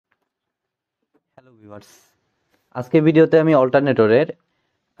Hello viewers, আজকে ভিডিওতে আমি অল্টারনেটরের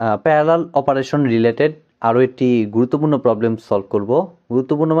প্যারালাল অপারেশন রিলেটেড আরও একটি গুরুত্বপূর্ণ প্রবলেম সলভ করব।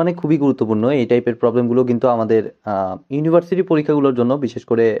 গুরুত্বপূর্ণ মানে খুবই গুরুত্বপূর্ণ। এই টাইপের প্রবলেমগুলো কিন্তু আমাদের ইউনিভার্সিটি পরীক্ষাগুলোর জন্য, বিশেষ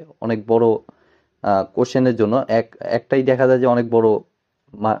করে অনেক বড় কোশ্চেনের জন্য একটাই দেখা যায় যে অনেক বড়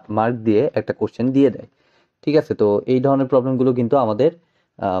মার্ক দিয়ে একটা কোশ্চেন দিয়ে দেয়। ঠিক আছে, তো এই ধরনের প্রবলেমগুলো কিন্তু আমাদের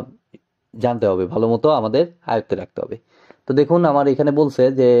আহ, জানতে হবে, ভালো মতো আমাদের আয়ত্তে রাখতে হবে। তো দেখুন, আমার এখানে বলছে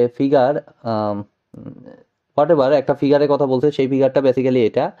যে ফিগার হোয়াটএভার একটা ফিগারের কথা বলছে, সেই ফিগারটা বেসিক্যালি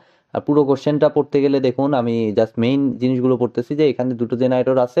এটা। আর পুরো কোশ্চেনটা পড়তে গেলে দেখুন, আমি জাস্ট মেইন জিনিসগুলো পড়তেছি যে এখানে দুটো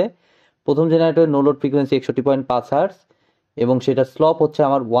জেনারেটর আছে। প্রথম জেনারেটরের নো লোড ফ্রিকোয়েন্সি 61.5 হার্টস এবং সেটার স্লপ হচ্ছে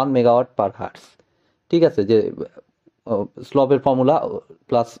আমার 1 মেগাওয়াট পার হার্টস। ঠিক আছে, যে স্লপের ফর্মুলা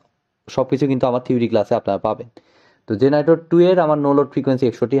প্লাস সব কিছু কিন্তু আমার থিওরি ক্লাসে আপনারা পাবেন। তো জেনারেটর 2 এর আমার নো লোড ফ্রিকোয়েন্সি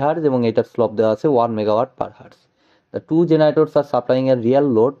 61 হার্টজ এবং এটার স্লপ দেওয়া আছে 1 megawatt per hertz. The two generators are supplying a real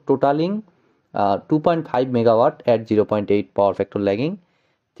load totaling 2.5 megawatt at 0.8 power factor lagging.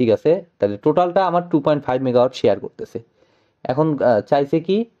 ঠিক আছে, তাহলে টোটালটা আমার 2.5 মেগাওয়াট শেয়ার করতেছে। এখন চাইছে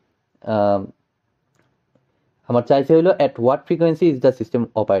কি, আমার চাইছে হলো at what frequency is the system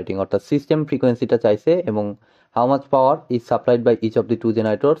operating, অর্থাৎ সিস্টেম ফ্রিকোয়েন্সিটা চাইছে, এবং how much power is supplied by each of the two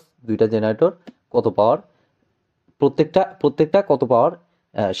জেনারেটরস, দুইটা জেনারেটর কত পাওয়ার, প্রত্যেকটা কত পাওয়ার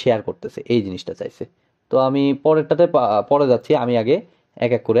শেয়ার করতেছে, এই জিনিসটা চাইছে। তো আমি পরেরটাতে পরে যাচ্ছি, আমি আগে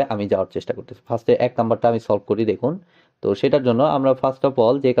এক এক করে আমি যাওয়ার চেষ্টা করতেছি। ফার্স্টে 1 নাম্বারটা আমি সলভ করি, দেখুন। তো সেটার জন্য আমরা ফার্স্ট অফ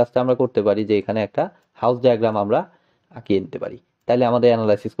অল যে কাজটা আমরা করতে পারি, যে এখানে একটা হাউস ডায়াগ্রাম আমরা আঁকিয়ে নিতে পারি, তাহলে আমাদের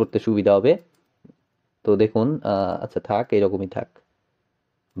অ্যানালাইসিস করতে সুবিধা হবে। তো দেখুন, আচ্ছা থাক, এরকমই থাক,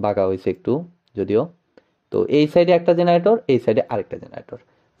 বাঁকা হয়েছে একটু যদিও। তো এই সাইডে একটা জেনারেটর, এই সাইডে আরেকটা জেনারেটর,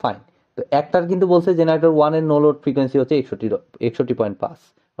 ফাইন। তো একটার কিন্তু বলছে জেনারেটর 1 এর নো লোড ফ্রিকোয়েন্সি হচ্ছে 61.5,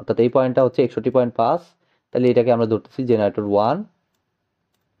 অর্থাৎ এই পয়েন্টটা হচ্ছে 61.5। তাহলে এটাকে আমরা ধরতেছি জেনারেটর 1,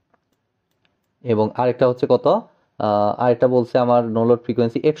 এবং আরেকটা হচ্ছে কত, আরেকটা বলছে আমার নো লোড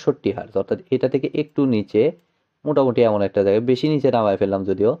ফ্রিকোয়েন্সি 61 হার্টজ, অর্থাৎ এটা থেকে একটু নিচে, মোটামুটি এমন একটা জায়গায়, বেশি নিচে নামায় ফেললাম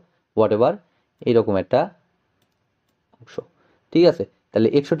যদিও, হোয়াট এভার, এইরকম একটা অংশ। ঠিক আছে, তাহলে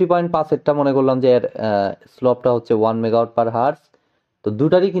 61.5 মনে করলাম যে এর স্লপটা হচ্ছে 1 মেগাওয়াট পার হার্টস। তো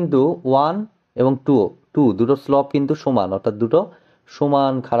দুটারই কিন্তু 1 এবং 2 দুটো স্লপ কিন্তু সমান, অর্থাৎ দুটো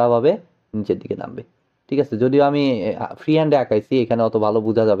সমান খাড়াভাবে নিচের দিকে নামবে। ঠিক আছে, যদিও আমি ফ্রি হ্যান্ডে আঁকাইছি, এখানে অত ভালো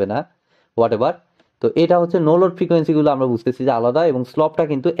বোঝা যাবে না, হোয়াট এভার। তো এটা হচ্ছে নো লোড ফ্রিকোয়েন্সিগুলো আমরা বুঝতেছি যে আলাদা, এবং স্লপটা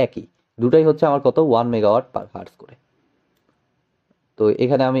কিন্তু একই, দুটাই হচ্ছে আমার কত, 1 মেগাওয়াট পার হার্টস করে। তো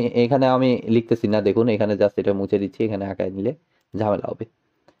এখানে আমি লিখতেছি না, দেখুন এখানে জাস্ট এটা মুছে দিচ্ছি, এখানে আঁকায় নিলে ঝামেলা হবে।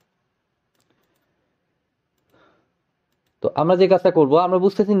 তো আমরা যে কাজটা করব, আমরা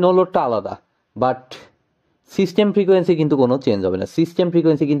বুঝতেছি নো লোডটা আলাদা, বাট সিস্টেম ফ্রিকোয়েন্সি কিন্তু কোনো চেঞ্জ হবে না, সিস্টেম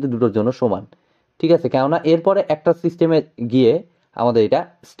ফ্রিকোয়েন্সি কিন্তু দুটোর জন্য সমান। ঠিক আছে, কেননা এরপরে একটা সিস্টেমে গিয়ে আমাদের এটা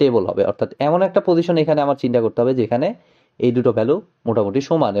স্টেবল হবে, অর্থাৎ এমন একটা পজিশন এখানে আমার চিন্তা করতে হবে যেখানে এই দুটো ভ্যালু মোটামুটি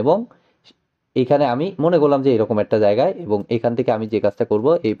সমান, এবং এইখানে আমি মনে করলাম যে এরকম একটা জায়গায়, এবং এখান থেকে আমি যে কাজটা করব,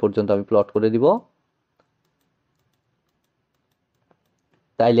 এই পর্যন্ত আমি প্লট করে দিব।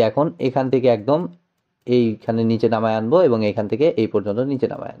 তাইলে এখন এখান থেকে একদম এইখানে নিচে নামায় আনবো, এবং এখান থেকে এই পর্যন্ত নিচে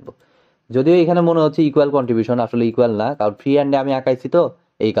নামায় আনবো। যদিও এখানে মনে হচ্ছে ইকুয়াল কন্ট্রিবিউশন, আসলে ইকুয়াল না, কারণ ফ্রি হ্যান্ডে আমি আঁকাইছি তো,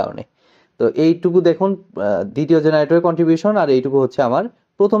 এই কারণে। তো এইটুকু দেখুন দ্বিতীয় জেনারেটরের কন্ট্রিবিউশন, আর এইটুকু হচ্ছে আমার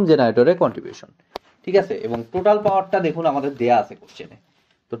প্রথম জেনারেটরের কন্ট্রিবিউশন। ঠিক আছে, এবং টোটাল পাওয়ারটা দেখুন আমাদের দেয়া আছে কোশ্চেনে।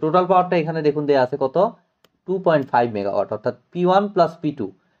 তো টোটাল পাওয়ারটা এখানে দেখুন দেয়া আছে কত, 2.5 মেগাওয়াট, অর্থাৎ P1 প্লাস P2।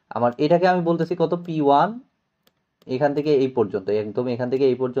 আমার এটাকে আমি বলতেছি কত, P1 এখান থেকে এই পর্যন্ত, একদম এখান থেকে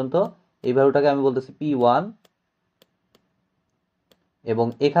এই পর্যন্ত, এই ভ্যালুটাকে আমি বলতেছি P1, এবং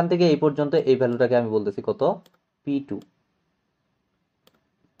এখান থেকে এই পর্যন্ত এই ভ্যালুটাকে আমি বলতেছি কত, P2।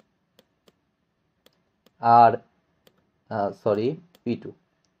 আর সরি, P2।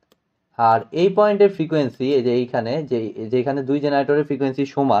 আর এই পয়েন্টের ফ্রিকোয়েন্সি, এই যে এইখানে যেখানে দুই জেনারেটরের ফ্রিকোয়েন্সি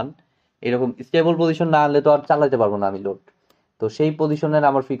সমান, এরকম স্টেবল পজিশন না আনলে তো আর চালাতে পারবো না আমি লোড। তো সেই পজিশনের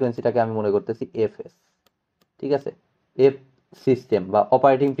আমার ফ্রিকোয়েন্সিটাকে আমি মনে করতেছি এফএস। ঠিক আছে, এফ সিস্টেম বা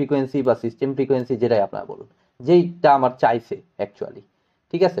অপারেটিং ফ্রিকোয়েন্সি বা সিস্টেম ফ্রিকোয়েন্সি, যেটাই আপনারা বলুন, যেইটা আমার চাইছে অ্যাকচুয়ালি।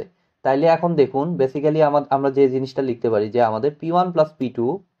 ঠিক আছে, তাইলে এখন দেখুন বেসিক্যালি আমরা যে জিনিসটা লিখতে পারি, যে আমাদের P1 প্লাস P2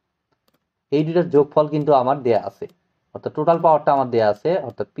 এই দুটার যোগফল কিন্তু আমার দেয়া আছে, অর্থাৎ টোটাল পাওয়ারটা আমার দেয়া আছে,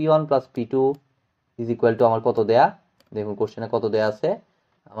 অর্থাৎ P1 plus P2 is equal to আমার কত দেয়া, দেখুন কোশ্চেনে কত দেয়া আছে,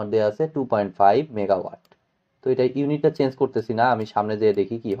 আমার দেয়া আছে 2.5 মেগাওয়াট। তো এটা ইউনিটটা চেঞ্জ করতেছি না, আমি সামনে যেয়ে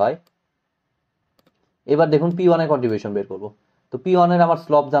দেখি কি হয়। এবার দেখুন P1 এর কন্ট্রিবিউশন বের করব। তো P1 এর আমার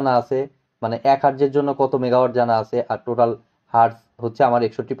স্লপ জানা আছে, মানে 1 হার্টজের জন্য কত মেগাওয়াট জানা আছে, আর টোটাল হার্টজ হচ্ছে আমার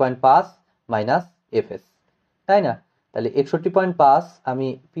 61.5 মাইনাস এফএস, তাই না? তাহলে 61.5 আমি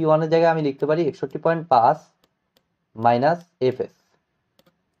P1 এর জায়গায় আমি লিখতে পারি 61.5 মাইনাস এফএস।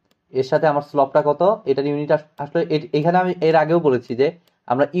 এর সাথে আমার স্লপটা কত, এটার ইউনিট আসলে এখানে আমি এর আগেও বলেছি যে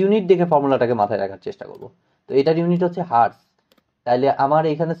আমরা ইউনিট দেখে ফর্মুলাটাকে মাথায় রাখার চেষ্টা করব। তো এটার ইউনিট হচ্ছে হার্টস, তাহলে আমার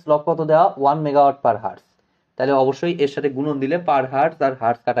এখানে স্লপ কত দেওয়া 1 মেগাওয়াট পার হার্টস, তাহলে অবশ্যই এর সাথে গুণন দিলে পার হার্টস আর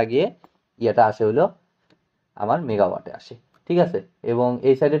হার্টস কাটা গিয়ে ইয়েটা আসে হলো আমার মেগাওয়াটে আসে, ঠিক আছে। এবং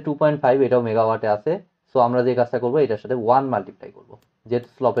এই সাইডে 2.5 এটাও মেগাওয়াটে আছে। সো আমরা যে কাজটা করবো এটার সাথে 1 মাল্টিপ্লাই করবো, যেহেতু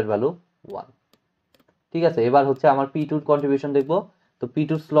স্লপের ভ্যালু 1, ঠিক আছে। এবার হচ্ছে আমার P2 এর কন্ট্রিবিউশন দেখবো। তো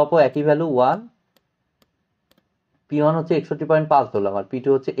P2 এর স্লপও একই ভ্যালু 1, P1 হচ্ছে 61.5 ধরলাম আর P2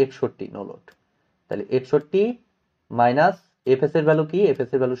 হচ্ছে 61 নো লোড, তাহলে 61 মাইনাস এফএস এর ভ্যালু কি,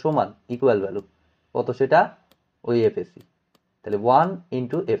 এফএস এর ভ্যালু সমান ইকুয়াল ভ্যালু কত সেটা ওই এফএসই, তাহলে 1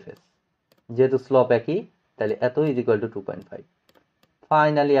 ইন্টু এফএস, যেহেতু স্লপ একই তাহলে এত ইজ ইকুয়াল টু 2.5।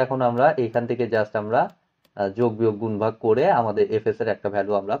 ফাইনালি এখন আমরা এখান থেকে জাস্ট আমরা যোগ বিয়োগ গুণ ভাগ করে আমাদের এফএস এর একটা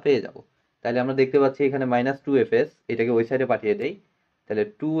ভ্যালু আমরা পেয়ে যাব। তাহলে আমরা দেখতে পাচ্ছি এখানে -2fs, এটাকে ওই সাইডে পাঠিয়ে দেই, তাহলে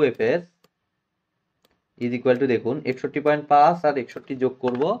 2fs ইজ ইকুয়াল টু, দেখুন 61.5 আর 61 যোগ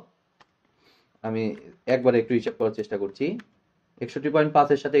করব, আমি একবার একটু হিসাব করার চেষ্টা করছি। 61.5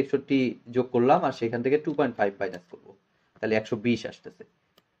 এর সাথে 61 যোগ করলাম আর সেখান থেকে 2.5 মাইনাস করব, তাহলে 120 আসতেছে।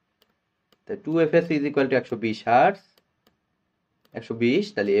 তাহলে 2fs is equal to 120 hertz, 120,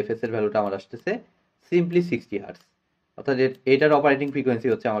 তাহলে এফএস এর ভ্যালুটা আমার আসতেছে সিম্পলি 60 হার্টজ, অর্থাৎ এটার অপারেটিং ফ্রিকোয়েন্সি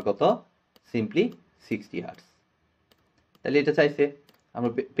হচ্ছে আমার কত, সিম্পলি 60 হার্টজ। তাহলে এটা চাইছে, আমরা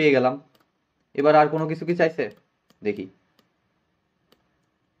পেয়ে গেলাম। এবার আর কোনো কিছু কি চাইছে দেখি,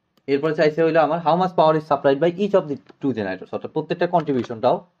 এরপরে চাইছে হইলো আমার how much power is supplied by each of the two জেনারেটরস, অর্থাৎ প্রত্যেকটা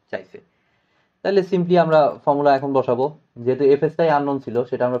কন্ট্রিবিউশনটাও চাইছে। তাহলে সিম্পলি আমরা ফর্মুলা এখন বসাবো, যেহেতু এফএসটাই আননোন ছিল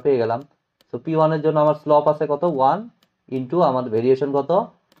সেটা আমরা পেয়ে গেলাম। তো P1 এর জন্য আমার স্লপ আছে কত 1 ইন্টু আমাদের ভেরিয়েশন কত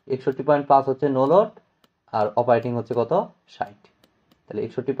 61.5 হচ্ছে নো লোড আর অপারেটিং হচ্ছে কত 60, তাহলে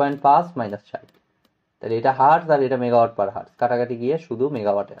 61.5 মাইনাস 60, তাহলে এটা হার্টজ আর এটা মেগাওয়াট পার হার্টজ, কাটাকাটি গিয়ে শুধু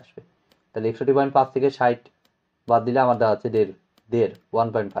মেগাওয়াটে আসবে। তাহলে 61.5 থেকে 60 বাদ দিলে আমার দেওয়া আছে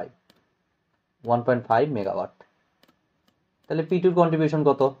 1.5 মেগাওয়াট। তাহলে P2 এর কন্ট্রিবিউশন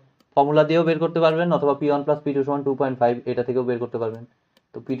কত, ফর্মুলা দিয়েও বের করতে পারবেন অথবা P1 প্লাস P2 সমান 2.5 এটা থেকেও বের করতে পারবেন।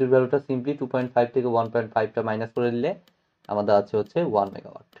 তো P2 এর ভ্যালুটা সিম্পলি 2.5 থেকে 1.5টা মাইনাস করে দিলে আমাদের আছে হচ্ছে 1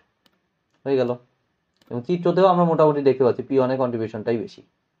 মেগাওয়াট হয়ে গেল। এবং চিত্রতেও আমরা মোটামুটি দেখতে পাচ্ছি P1 এর কন্ট্রিবিউশনটাই বেশি।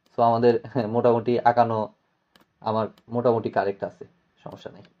 সো আমাদের মোটামুটি আঁকানো আমার মোটামুটি কারেক্ট আছে, সমস্যা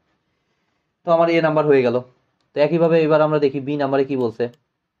নেই। তো আমার এ নাম্বার হয়ে গেল। তো একইভাবে এবার আমরা দেখি বি নাম্বারে কি বলছে।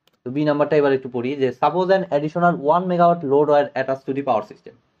 তো বি নাম্বারটা এবার একটু পড়ি, যে suppose an additional 1 megawatt load wire attach to the power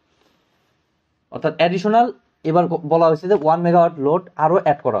system, অর্থাৎ অ্যাডিশনাল এবার বলা হয়েছে যে 1 মেগাওয়াট লোড আরো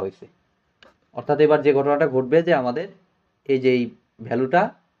অ্যাড করা হয়েছে। অর্থাৎ এবার যে ঘটনাটা ঘটবে যে আমাদের এই যে ভ্যালুটা,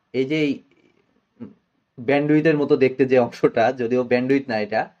 এই যে ব্যান্ডউইথের মতো দেখতে যে অংশটা, যদিও ব্যান্ডউইথ না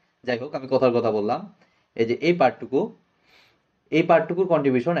এটা, যাই হোক আমি কথার কথা বললাম, এই যে এই পার্টটুকুর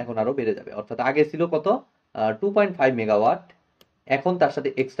কন্ট্রিবিউশন এখন আরো বেড়ে যাবে। অর্থাৎ আগে ছিল কত 2.5 মেগাওয়াট, এখন তার সাথে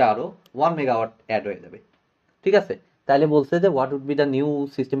এক্সট্রা আরো 1 মেগাওয়াট অ্যাড হয়ে যাবে, ঠিক আছে। তাহলে বলছে যে what would be the new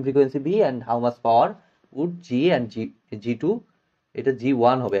system frequency B and how much power would G and জি2, এটা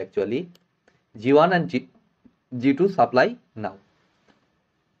জি1 হবে অ্যাকচুয়ালি, জি1 অ্যান্ড জি2 সাপ্লাই নাও,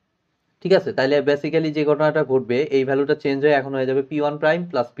 ঠিক আছে। তাহলে বেসিক্যালি যে ঘটনাটা ঘটবে এই ভ্যালুটা চেঞ্জ হয়ে এখন হয়ে যাবে P1 prime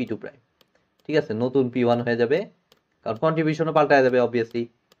plus P2 prime, ঠিক আছে। নতুন P1 হয়ে যাবে, কারণ কন্ট্রিবিউশনও পাল্টায় যাবে অবভিয়াসলি।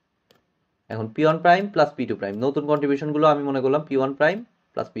 এখন P1 prime plus P2 prime, নতুন কন্ট্রিবিউশনগুলো আমি মনে করলাম P1 prime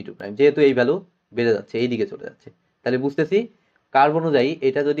plus P2 prime, যেহেতু এই ভ্যালু বেড়ে যাচ্ছে এই দিকে চলে যাচ্ছে, তাহলে বুঝতেছি কার্ভ অনুযায়ী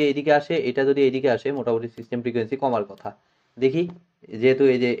এটা যদি এইদিকে আসে এটা যদি এইদিকে আসে মোটামুটি সিস্টেম ফ্রিকোয়েন্সি কমার কথা। দেখি, যেহেতু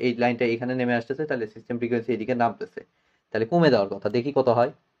এই যে এই লাইনটা এখানে নেমে আসতেছে তাহলে সিস্টেম ফ্রিকোয়েন্সি এদিকে নামতেছে, তাহলে কমে যাওয়ার কথা, দেখি কত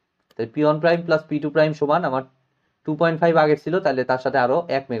হয়। তাহলে P1 prime plus P2 prime সমান আমার 2.5 আগের ছিল, তাহলে তার সাথে আরো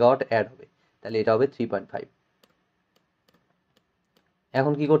 1 মেগাওয়াট অ্যাড হবে, তাহলে এটা হবে 3.5।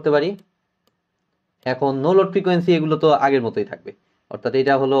 এখন কি করতে পারি, এখন নো লোড ফ্রিকোয়েন্সি এগুলো তো আগের মতোই থাকবে, অর্থাৎ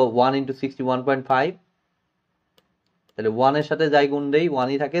এটা হলো 1 ইন্টু 61.5, তাহলে 1 এর সাথে যাই গুণ দেই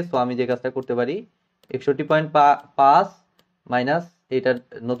 1ই থাকে। সো আমি যে কাজটা করতে পারি 61.5 মাইনাস এটার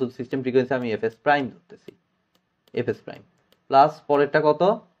নতুন সিস্টেম ফ্রিকোয়েন্সি আমি এফএস প্রাইম ধরতেছি, এফএস প্রাইম প্লাস পরেরটা কত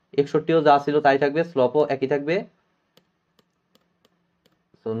 61ও যা ছিল তাই থাকবে, স্লপও একই থাকবে,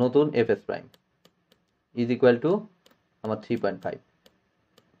 সো নতুন FS prime is equal to আমার 3.5।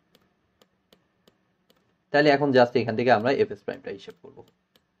 তাহলে এখন জাস্ট এখান থেকে আমরা এফএস প্রাইমটা হিসাব করব।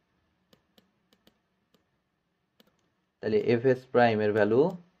 তাহলে এফএস প্রাইমের ভ্যালু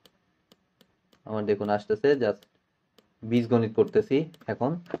আমার দেখুন আসতেছে, জাস্ট বীজগণিত করতেছি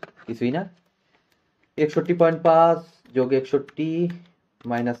এখন, কিছুই না, 61.5 যোগ 61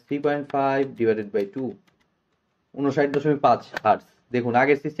 মাইনাস 3.5 ডিভাইডেড বাই 2, 59.5 হার্টজ। দেখুন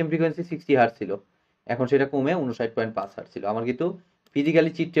আগের সিস্টেম ফ্রিকোয়েন্সি 60 হার্টজ ছিল, এখন সেটা কমে 59.5 হার্টজ ছিল। আমার কিন্তু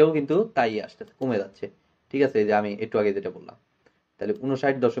ফিজিক্যালি চিত্রেও কিন্তু তাই আসতেছে, কমে যাচ্ছে। ঠিক আছে, এই যে আমি একটু আগে যেটা বললাম, তাহলে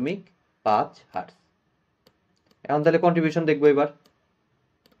 59.5 হার্টজ। এখন তাহলে কন্ট্রিবিউশন দেখবো এবার।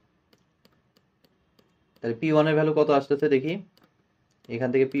 তাহলে P1 এর ভ্যালু কত আসতেছে দেখি। এখান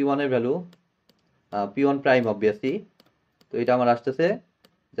থেকে P1 এর ভ্যালু, P1 প্রাইম অবভিয়াসলি, তো এটা আমার আসতেছে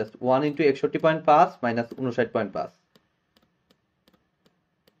জাস্ট 1 ইন্টু 61.5 মাইনাস 59.5।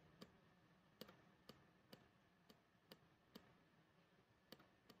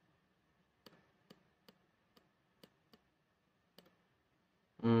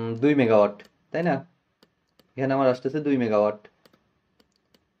 দুই মেগাওয়াট, তাই না? এখানে আমার আসতেছে 2 মেগাওয়াট।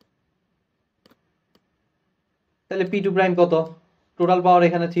 তাহলে P2 প্রাইম কত? টোটাল পাওয়ার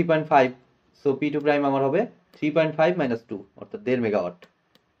এখানে 3.5, সো P2 প্রাইম আমার হবে 3.5 মাইনাস 2, অর্থাৎ 1.5 মেগাওয়াট।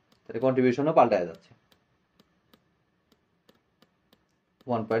 তাহলে কন্ট্রিবিউশনও পাল্টায় যাচ্ছে,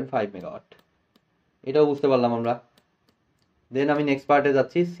 1.5 মেগাওয়াট। এটাও বুঝতে পারলাম আমরা। দেন আমি নেক্সট পার্টে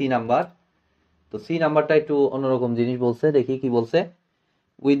যাচ্ছি, সি নাম্বার। তো সি নাম্বারটা একটু অন্যরকম জিনিস বলছে, দেখি কি বলছে।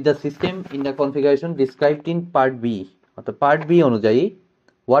 With the system in the configuration described in part B, অর্থাৎ পার্ট বি অনুযায়ী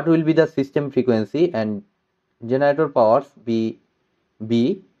what will be the system frequency and generator powers B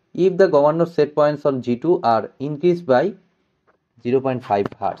if the governor set points on G2 are increased by 0.5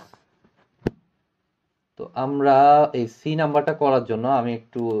 hertz. তো আমরা এই C নাম্বারটা করার জন্য আমি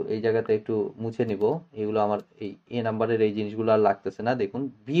একটু এই জায়গাতে একটু মুছে নিব এগুলো, আমার এই এ নাম্বারের এই জিনিসগুলো আর লাগতেছে না। দেখুন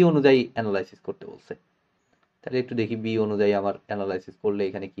বি অনুযায়ী অ্যানালাইসিস করতে বলছে, তাহলে একটু দেখি বি অনুযায়ী আমার অ্যানালাইসিস করলে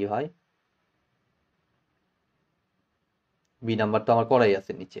এখানে কি হয়। বি নাম্বার তো আমার করাই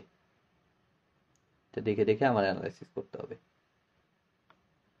আছে নিচে, তো দেখে দেখে আমার অ্যানালাইসিস করতে হবে।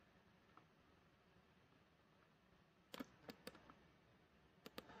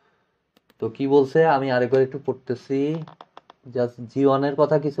 তো কি বলছে আমি আরেকবার একটু পড়তেছি। জাস্ট G1 এর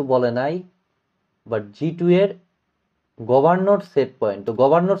কথা কিছু বলে নাই, বাট G2 এর গভর্নর সেট পয়েন্ট। তো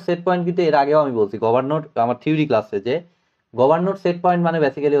গভর্নর সেট পয়েন্ট কিন্তু এর আগেও আমি বলছি, গভর্নর আমার থিওরি ক্লাসে, যে গভর্নর সেট পয়েন্ট মানে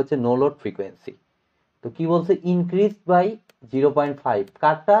বেসিক্যালি হচ্ছে নো লোড ফ্রিকোয়েন্সি। তো কি বলছে, ইনক্রিজ বাই 0.5,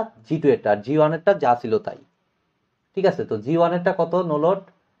 কারটা G2 এরটা, G1 এরটা যা ছিল তাই। ঠিক আছে, তো G1 এরটা কত নো লোড?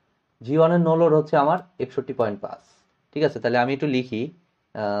 G1 এর নো লোড হচ্ছে আমার 61.5। ঠিক আছে, তাহলে আমি একটু লিখি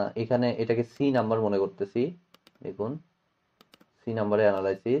এখানে, এটাকে সি নাম্বার মনে করতেছি। দেখুন সি নাম্বারে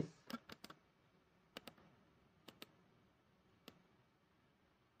অ্যানালাইসিস,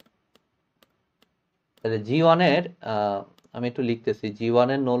 তাহলে G1 এর আমি একটু লিখতেছি, G1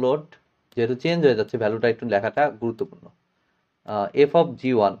 এর নো লোড যেহেতু চেঞ্জ হয়ে যাচ্ছে, ভ্যালুটা একটু লেখাটা গুরুত্বপূর্ণ। F of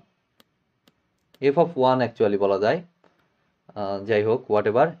G1, F of 1 actually বলা যায়, যাই হোক what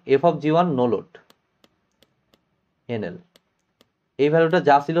ever, F of G1 no load NL, এই ভ্যালুটা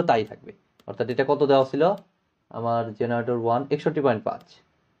যা ছিল তাই থাকবে। অর্থাৎ এটা কত দেওয়া ছিল আমার generator 1 61.5,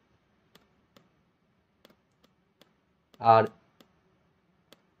 R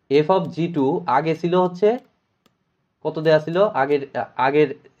F of G2 আগে ছিল হচ্ছে কত দেওয়া ছিল, আগের আগের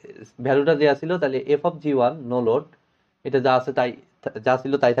ভ্যালুটা দেওয়া ছিল। তাহলে F of G1 no load, এটা যা আছে তাই, যা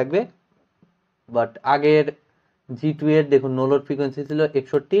ছিল তাই থাকবে। বাট আগের G2 এর দেখুন নো লোড ফ্রিকোয়েন্সি ছিল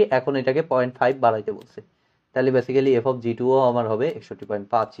 61, এখন এটাকে 0.5 বাড়াইতে বলছে। তাহলে বেসিক্যালি এফ অফ G2 ও আমার হবে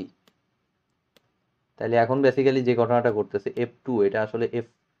 61.5ই। তাহলে এখন বেসিক্যালি যে ঘটনাটা ঘটতেছে, F2 এটা আসলে এফ,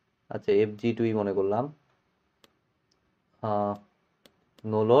 আচ্ছা FG2ই মনে করলাম,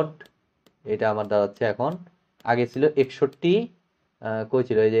 নো লোড, এটা আমার দাঁড়াচ্ছে এখন, আগে ছিল 61, কই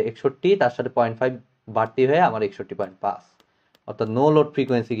ছিল এই যে 61, তার সাথে 0.5 বাড়তি হয়ে আমার 61.5, অর্থাৎ নো লোড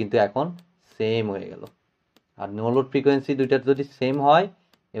ফ্রিকোয়েন্সি কিন্তু এখন সেম হয়ে গেল। আর নো লোড ফ্রিকোয়েন্সি দুইটা যদি সেম হয়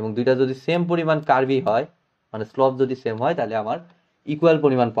এবং দুইটা যদি সেম পরিমাণ কার্ভি হয়, মানে স্লপ যদি সেম হয়, তাহলে আমার ইকুয়াল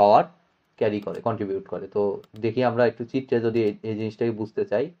পরিমাণ পাওয়ার ক্যারি করে, কন্ট্রিবিউট করে। তো দেখি আমরা একটু চিত্রে যদি এই জিনিসটাকে বুঝতে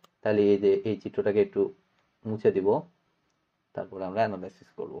চাই, তাহলে এই যে এই চিত্রটাকে একটু মুছে দিব, তারপরে আমরা অ্যানালাইসিস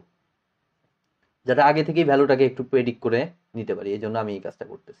করব, যাতে আগে থেকেই ভ্যালুটাকে একটু প্রেডিক্ট করে নিতে পারি। এই জন্য আমি এই কাজটা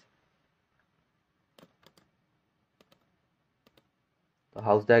করতেছি। তো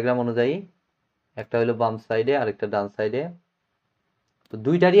হাউস ডায়াগ্রাম অনুযায়ী একটা হলো বাম সাইডে আর একটা ডান সাইডে, তো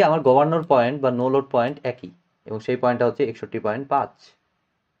দুইটারই আমার গভর্নর পয়েন্ট বা নো লোড পয়েন্ট একই, এবং সেই পয়েন্টটা হচ্ছে 61.5।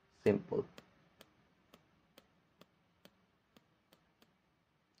 সিম্পল।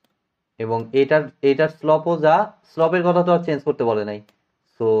 এবং এটার স্লপও যা, স্লপের কথা তো আর চেঞ্জ করতে বলে নাই,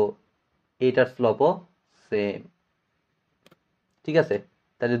 সো এটার স্লপও সেম। ঠিক আছে,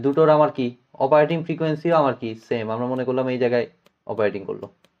 তাহলে দুটোর আমার কি অপারেটিং ফ্রিকোয়েন্সিও আমার কি সেম, আমরা মনে করলাম এই জায়গায় অপারেটিং করলো।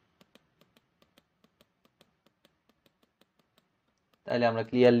 তাহলে আমরা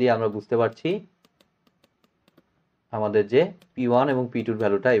ক্লিয়ারলি আমরা বুঝতে পারছি আমাদের যে P1 এবং P2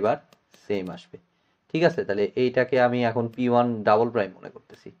 ভ্যালুটা এবার সেম আসবে। ঠিক আছে, তাহলে এইটাকে আমি এখন P1 ডাবল প্রাইম মনে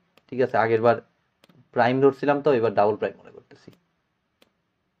করতেছি। ঠিক আছে, আগের বার প্রাইম ধরছিলাম, তো এবার ডাবল প্রাইম মনে করতেছি।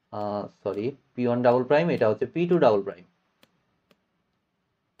 সরি P1 ডাবল প্রাইম, এটা হচ্ছে P2 ডাবল প্রাইম।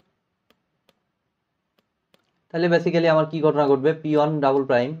 তাহলে বেসিক্যালি আমার কি ঘটনা ঘটবে, P1 double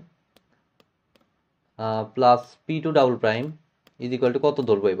prime plus P2 double prime is equal to কত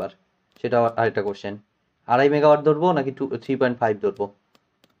ধরবো এবার, সেটা আরেকটা কোশ্চেন। 2.5 মেগাওয়াট ধরবো নাকি 3.5 ধরবো?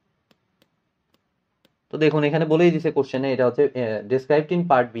 তো দেখুন এখানে বলেই দিছে কোশ্চেনে, এটা হচ্ছে ডেসক্রাইবড ইন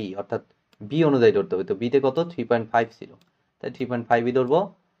পার্ট বি, অর্থাৎ বি অনুযায়ী ধরতে হবে। তো বিতে কত 3.5 ছিল, তাই 3.5ই ধরবো।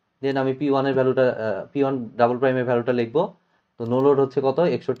 দেন আমি P1 এর ভ্যালুটা P1 ডাবল প্রাইমের ভ্যালুটা লিখবো। তো নো লোড হচ্ছে কত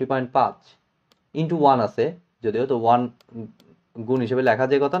 61.5 ইন্টু 1 আছে যদিও, তো 1 গুণ হিসেবে লেখা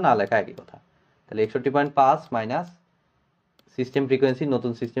যায় কথা, না লেখা একই কথা। তাহলে 61.5 মাইনাস সিস্টেম ফ্রিকোয়েন্সি,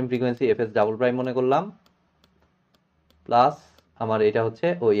 নতুন system frequency FS double prime মনে করলাম, প্লাস আমার এটা হচ্ছে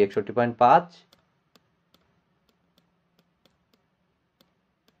ওই 61.5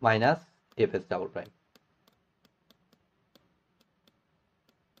 minus FS double prime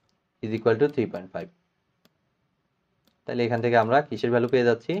is equal to 3.5। তাহলে এখান থেকে আমরা কিসের ভ্যালু পেয়ে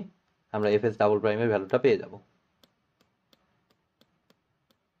যাচ্ছি, আমরা এফএস ডাবল প্রাইমের ভ্যালুটা পেয়ে যাব।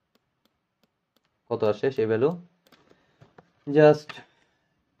 কত আসে সেই ভ্যালু, জাস্ট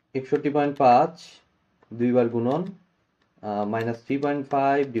 61.5 দুইবার গুণন minus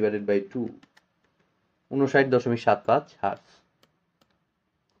 3.5 divided by 2, 59.75 hertz,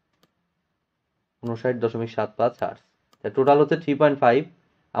 59.75 hertz. Total হচ্ছে 3.5।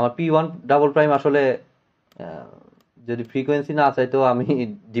 আমার P1 ডাবল প্রাইম আসলে যদি ফ্রিকোয়েন্সি না চাইতো আমি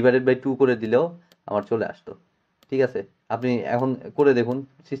ডিভাইডেড বাই 2 করে দিলেও আমার চলে আসতো। ঠিক আছে, আপনি এখন করে দেখুন,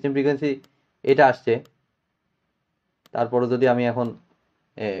 সিস্টেম ফ্রিকোয়েন্সি এটা আসছে, তারপরে যদি আমি এখন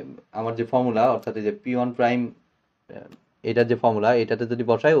আমার যে ফর্মুলা, অর্থাৎ এই যে P1 প্রাইম এটার যে ফর্মুলা, এটাতে যদি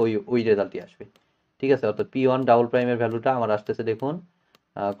বসাই ওই রেজাল্টই আসবে। ঠিক আছে, অর্থাৎ P1 ডাবল প্রাইমের ভ্যালুটা আমার আসতেছে দেখুন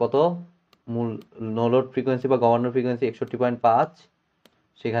কত, মূল নো লোড ফ্রিকোয়েন্সি বা গভর্নর ফ্রিকোয়েন্সি 61.5,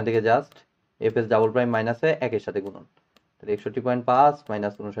 সেখান থেকে জাস্ট এফএস ডাবল প্রাইম মাইনাসে একের সাথে গুণন, তাহলে 61.5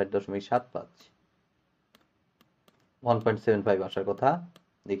 মাইনাস 59.75, 1.75 আসার কথা।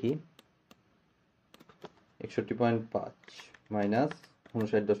 দেখি 61.5 মাইনাস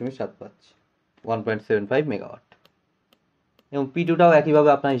 59.75, 1.75 মেগাওয়াট। এবং P2টাও একইভাবে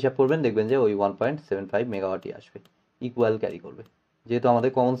আপনার হিসাব করবেন, দেখবেন যে ওই 1.75 মেগাওয়াটই আসবে, ইকুয়াল ক্যারি করবে, যেহেতু আমাদের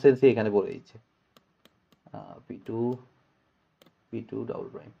কমন সেন্সই এখানে বলে দিচ্ছে। P2 ডাবল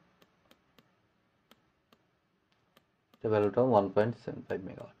প্রাইম এটা ভ্যালুটাও 1.75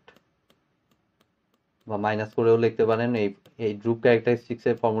 মেগাওয়াট, বা মাইনাস করেও লিখতে পারেন, এই গ্রুপ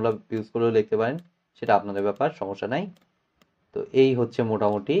ক্যারেক্টারিস্টিক্সের ফর্মুলা ইউজ করেও লিখতে পারেন, সেটা আপনাদের ব্যাপার, সমস্যা নাই। তো এই হচ্ছে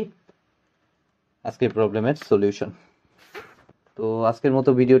মোটামুটি আজকের প্রবলেমের সলিউশন। তো আজকের মতো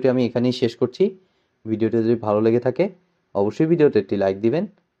ভিডিওটি আমি এখানেই শেষ করছি। ভিডিওটি যদি ভালো লেগে থাকে অবশ্যই ভিডিওতে একটি লাইক দিবেন,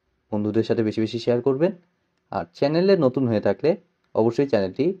 বন্ধুদের সাথে বেশি বেশি শেয়ার করবেন, আর চ্যানেলে নতুন হয়ে থাকলে অবশ্যই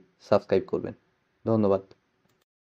চ্যানেলটি সাবস্ক্রাইব করবেন। ধন্যবাদ।